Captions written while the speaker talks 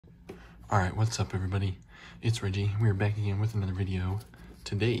Alright, what's up everybody? It's Reggie. We're back again with another video.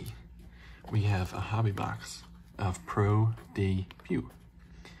 Today, we have a hobby box of Pro Debut.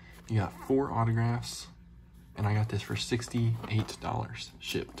 You got 4 autographs, and I got this for $68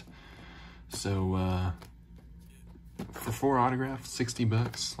 shipped. So, for 4 autographs, 60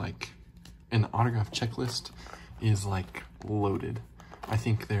 bucks, like, and the autograph checklist is, like, loaded. I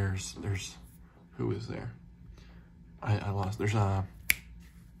think there's, who is there? I lost, there's,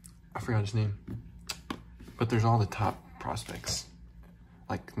 I forgot his name, but there's all the top prospects.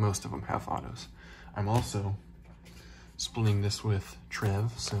 Like, most of them have autos. I'm also splitting this with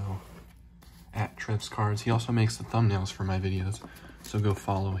Trev, so at Trev's Cards. He also makes the thumbnails for my videos, so go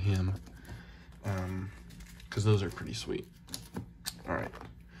follow him, because those are pretty sweet. All right,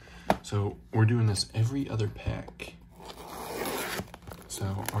 so we're doing this every other pack.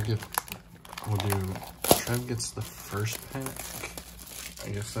 So we'll do, Trev gets the first pack. I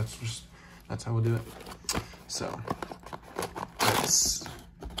guess that's how we'll do it. So let's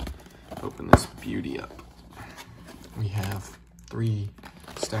open this beauty up. We have 3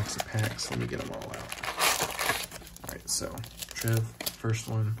 stacks of packs. Let me get them all out. All right, so Trev, first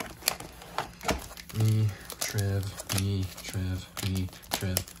one. Me, Trev, me, Trev, me,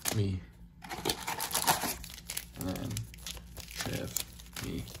 Trev, me. And then Trev,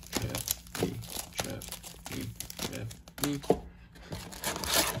 me, Trev, me, Trev, me, Trev, me.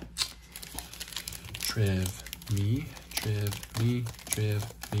 Trev, me, Trev, me,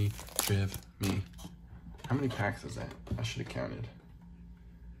 Trev, me, Trev, me. How many packs is that? I should have counted.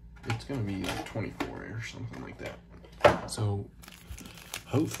 It's gonna be like 24 or something like that. So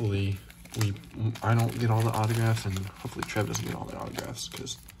hopefully I don't get all the autographs, and hopefully Trev doesn't get all the autographs,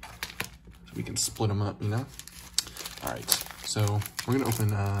 because we can split them up, you know? All right, so we're gonna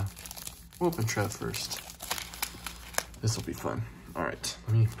open, we'll open Trev first. This will be fun. All right,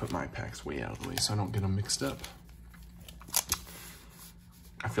 let me put my packs way out of the way so I don't get them mixed up.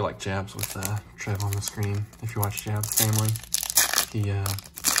 I feel like Jabs with Trev on the screen. If you watch Jabs Family, he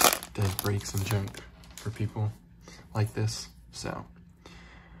does breaks and junk for people like this. So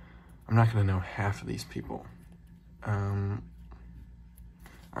I'm not gonna know half of these people. All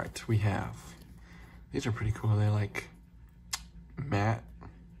right, we have, these are pretty cool. They're like matte,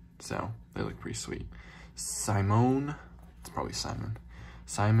 so they look pretty sweet. Simone. It's probably Simon.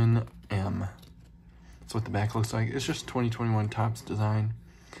 Simon M. That's what the back looks like. It's just 2021 Topps design,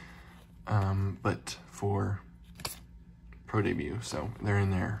 but for Pro Debut, so they're in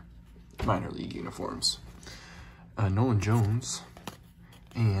their minor league uniforms. Nolan Jones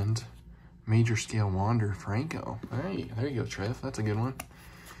and Major Scale Wander Franco. Hey, there you go, Trev. That's a good one.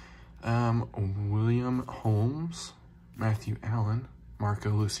 William Holmes, Matthew Allen,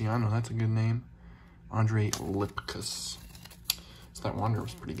 Marco Luciano. That's a good name. Andre Lipkus. So that Wander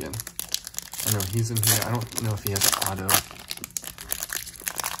was pretty good. I know he's in here. I don't know if he has an auto.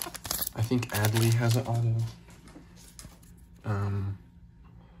 I think Adley has an auto.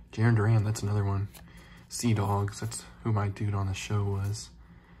 Jarren Duran, that's another one. Sea Dogs, that's who my dude on the show was.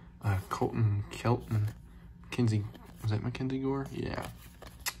 Colton Kelton. Mackenzie, was that Mackenzie Gore? Yeah.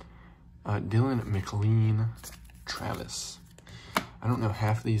 Dylan McLean Travis. I don't know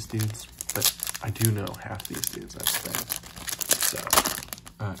half of these dudes, but I do know half these dudes, that's the thing. So,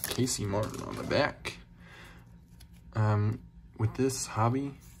 Casey Martin on the back. With this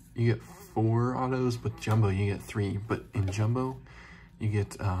hobby, you get 4 autos. With Jumbo, you get 3. But in Jumbo, you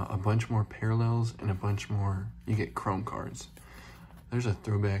get a bunch more parallels and a bunch more, you get chrome cards. There's a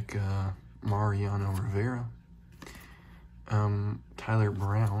throwback Mariano Rivera. Tyler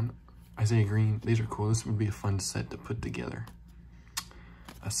Brown. Isaiah Green. These are cool. This would be a fun set to put together.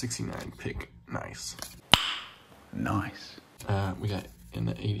 A 69 pick. Nice. Nice. We got in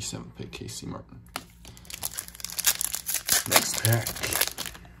the 87 pick, Casey Martin. Next pack.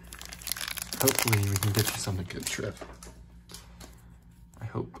 Hopefully we can get you something good, Trev. I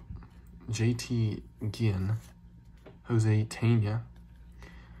hope. JT Ginn, Jose Tena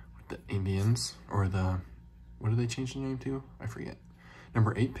with the Indians, or the, what did they change the name to? I forget.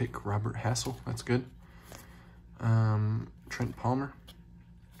 Number 8 pick, Robert Hassel. That's good. Trent Palmer.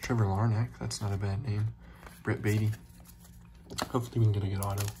 Trevor Larnack, that's not a bad name. Brett Beatty. Hopefully we can get a good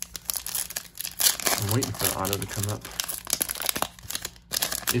auto. I'm waiting for the auto to come up.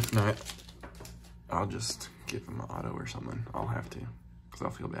 If not, I'll just give him an auto or something. I'll have to, because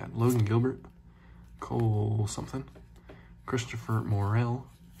I'll feel bad. Logan Gilbert. Cole something. Christopher Morel.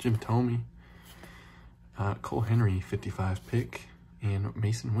 Jim Thome. Cole Henry, 55 pick. And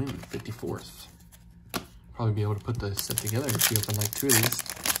Mason Wynn, 54th. Probably be able to put the set together if you open like 2 of these.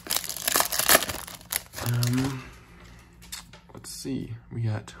 let's see. We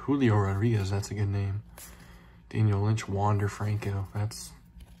got Julio Rodriguez. That's a good name. Daniel Lynch, Wander Franco. That's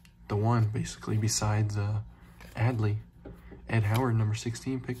the one, basically, besides Adley. Ed Howard, number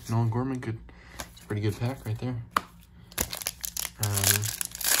 16 pick. Nolan Gorman, good. It's a pretty good pack right there.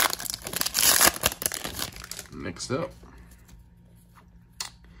 Next up,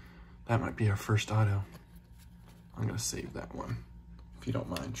 that might be our first auto. I'm gonna save that one, if you don't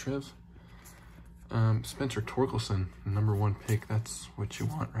mind, Trev. Spencer Torkelson, number 1 pick. That's what you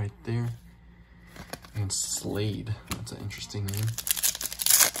want right there. And Slade, that's an interesting name.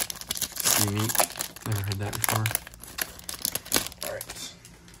 Unique, never heard that before. All right,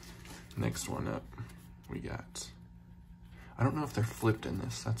 next one up, we got, I don't know if they're flipped in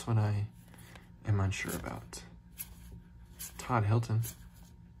this. That's what I am unsure about. Todd Hilton,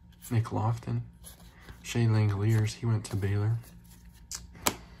 Nick Lofton, Shea Langoliers, he went to Baylor.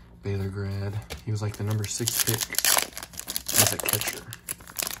 Baylor grad. He was like the number 6 pick as a catcher.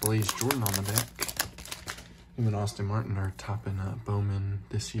 Blaze Jordan on the back. Him and Austin Martin are topping Bowman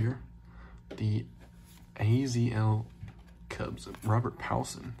this year. The AZL Cubs, Robert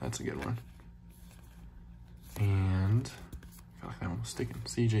Powson, that's a good one. And I feel like that one was sticking.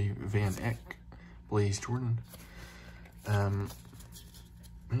 CJ Van Eck, Blaze Jordan.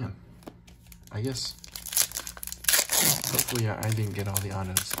 Man, I guess hopefully I didn't get all the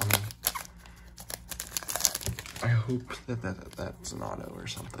autos. I mean, I hope that's an auto or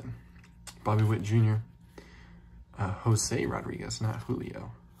something. Bobby Witt Jr. Jose Rodriguez, not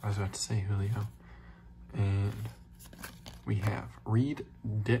Julio. I was about to say Julio. And we have Reed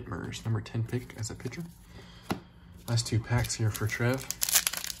Detmers, number 10 pick as a pitcher. Last 2 packs here for Trev.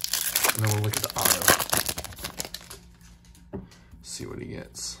 And then we'll look at the auto. See what he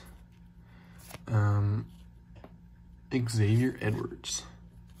gets. Xavier Edwards.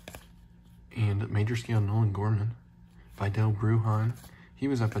 And major scale Nolan Gorman. Vidal Brujan. He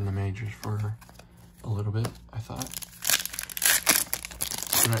was up in the majors for a little bit, I thought.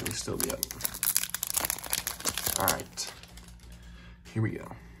 He might still be up. All right. Here we go.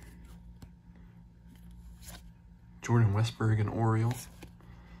 Jordan Westberg, an Oriole.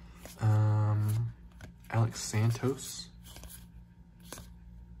 Alex Santos.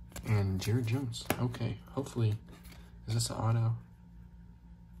 And Jared Jones. Okay, hopefully. Is this an auto?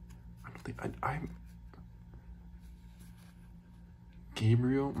 I don't think I'm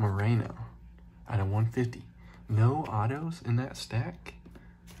Gabriel Moreno out of 150. No autos in that stack?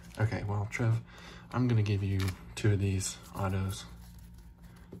 Okay, well, Trev, I'm gonna give you 2 of these autos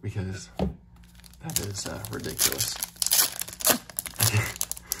because that is ridiculous.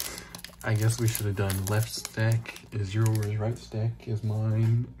 I guess we should have done left stack is yours, right stack is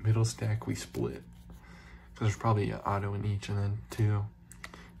mine, middle stack we split. So there's probably an auto in each, and then 2.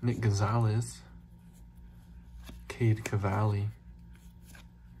 Nick Gonzalez, Cade Cavalli,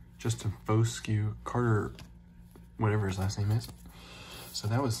 Justin Foscue, Carter, whatever his last name is. So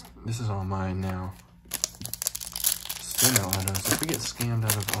this is all mine now. Standout autos. If we get scammed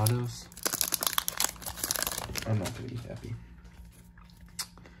out of autos, I'm not gonna be happy.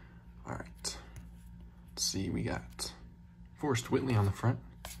 All right, let's see, we got Forrest Whitley on the front.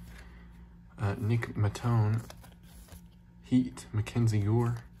 Nick Matone, Heat, Mackenzie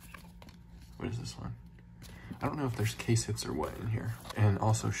Gore. What is this one? I don't know if there's case hits or what in here. And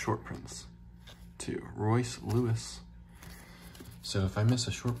also short prints too. Royce Lewis. So if I miss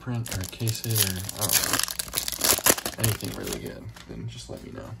a short print or a case hit or I don't know, anything really good, then just let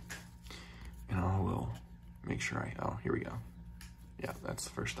me know. And I will make sure oh, here we go. Yeah, that's the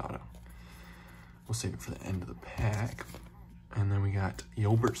first auto. We'll save it for the end of the pack. And then we got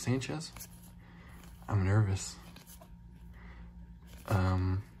Yolbert Sanchez. I'm nervous.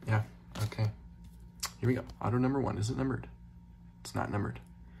 Yeah, okay. Here we go. Auto number 1. Is it numbered? It's not numbered.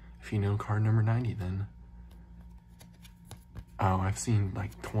 If you know card number 90, then... Oh, I've seen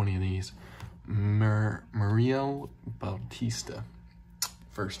like 20 of these. Muriel Bautista.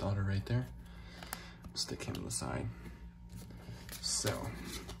 First auto right there. Stick him to the side. So,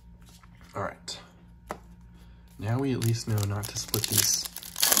 all right. Now we at least know not to split these,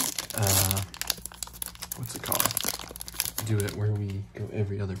 what's it called? Do it where we go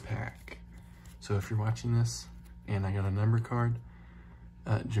every other pack. So if you're watching this and I got a number card,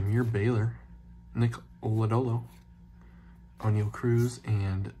 Jameer Baylor, Nick Lodolo, O'Neal Cruz,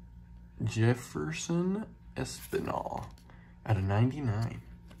 and Jefferson Espinal out of 99.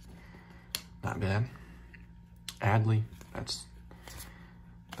 Not bad. Adley, that's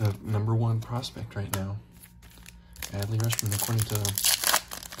the number 1 prospect right now. Adley Rushman, according to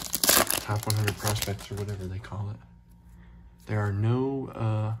top 100 prospects or whatever they call it. There are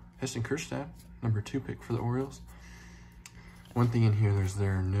no Heston Kjerstad, number 2 pick for the Orioles. One thing in here,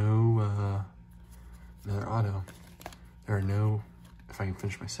 there are no, another auto. There are no, if I can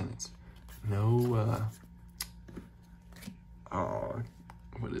finish my sentence, no,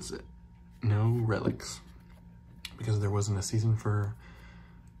 what is it? No relics. Because there wasn't a season for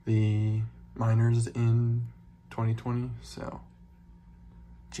the minors in 2020, so.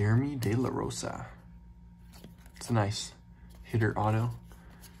 Jeremy De La Rosa. It's a nice hitter auto.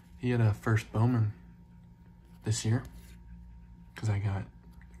 He had a first Bowman this year, because I got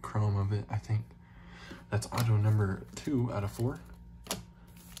chrome of it, I think. That's auto number 2 out of 4.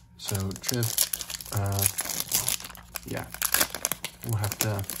 So, Trev, yeah, we'll have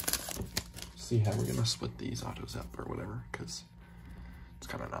to see how we're gonna split these autos up or whatever, because it's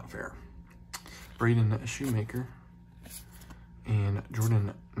kind of not fair. Braden Shoemaker and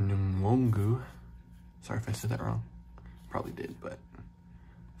Jordan Nwongu. Sorry if I said that wrong. Probably did, but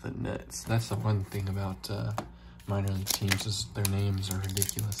the nuts. That's the one thing about minor league teams is their names are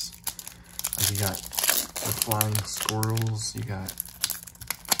ridiculous. Like you got the Flying Squirrels. You got,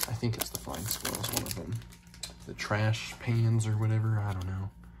 I think it's the Flying Squirrels, one of them. The Trash Pans or whatever. I don't know.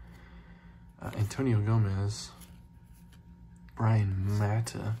 Antonio Gomez, Brian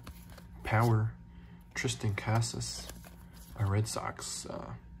Mata, Power, Tristan Casas, a Red Sox,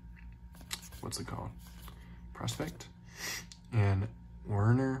 what's it called? Prospect, and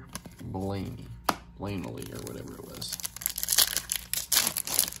Werner Blaney or whatever it was.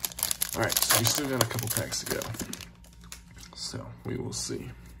 All right, so we still got a couple packs to go. So we will see.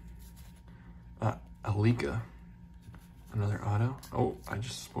 Alika, another auto. Oh, I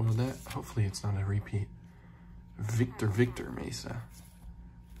just spoiled that. Hopefully it's not a repeat. Victor Mesa,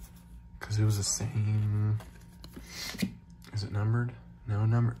 because it was the same. Is it numbered? No,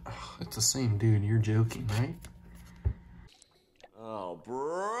 numbered. Oh, it's the same dude. You're joking, right? Oh,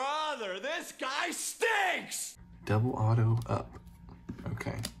 brother, this guy stinks! Double auto up.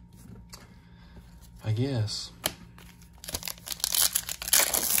 Okay. I guess.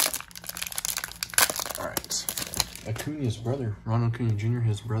 All right. Acuna's brother, Ronald Acuna Jr.,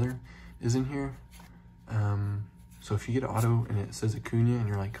 his brother, is in here. So if you get an auto and it says Acuna and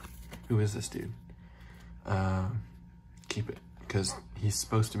you're like, who is this dude? Keep it, because he's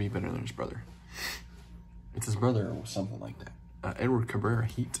supposed to be better than his brother. It's his brother or something like that. Edward Cabrera,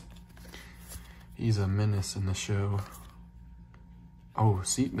 Heat. He's a menace in the show. Oh,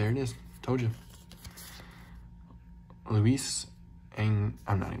 see, there it is. Told you. Luis, and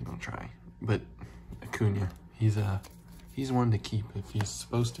I'm not even gonna try, but Acuna, he's one to keep. If he's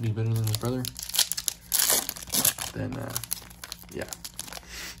supposed to be better than his brother, then yeah.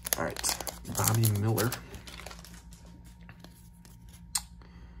 All right, Bobby Miller,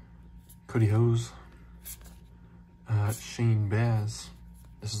 Cody Hose, Shane Baz.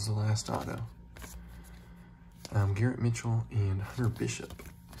 This is the last auto. Garrett Mitchell and Hunter Bishop.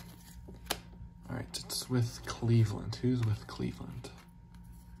 All right, it's with Cleveland. Who's with Cleveland?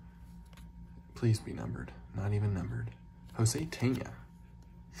 Please be numbered. Not even numbered. Jose Tena.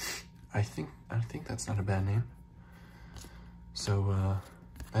 I think that's not a bad name. So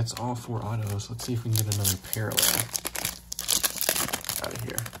that's all 4 autos. Let's see if we can get another parallel out of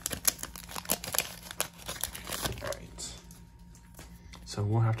here. All right. So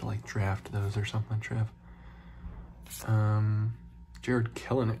we'll have to like draft those or something, Trev. Jared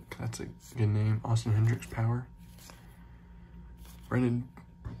Kelenic, that's a good name. Austin Hendricks, Power. Brendan,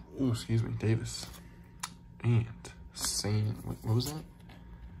 Davis. And what was that?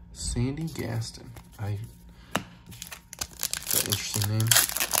 Sandy Gaston. That's an interesting name.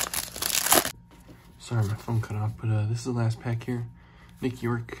 Sorry, my phone cut off, but this is the last pack here. Nick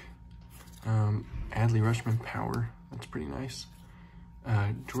York, Adley Rutschman, Power. That's pretty nice.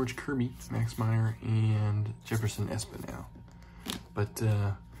 George Kirby, Max Meyer, and Jefferson Espinal. But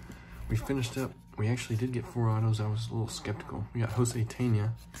we finished up. We actually did get 4 autos. I was a little skeptical. We got Jose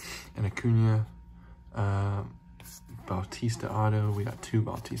Tena and Acuna, Bautista auto. We got 2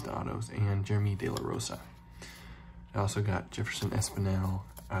 Bautista autos and Jeremy De La Rosa. I also got Jefferson Espinal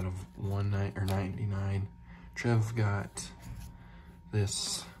out of 199. Trev got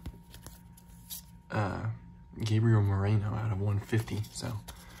this Gabriel Moreno out of 150. So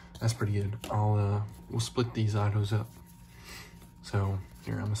that's pretty good. We'll split these autos up. So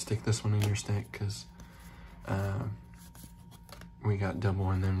here, I'm gonna stick this one in your stack because we got double,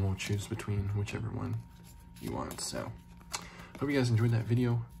 and then we'll choose between whichever one you want. So hope you guys enjoyed that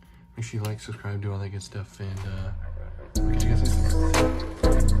video. Make sure you like, subscribe, do all that good stuff, and we'll catch you guys next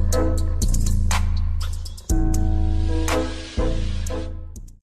time.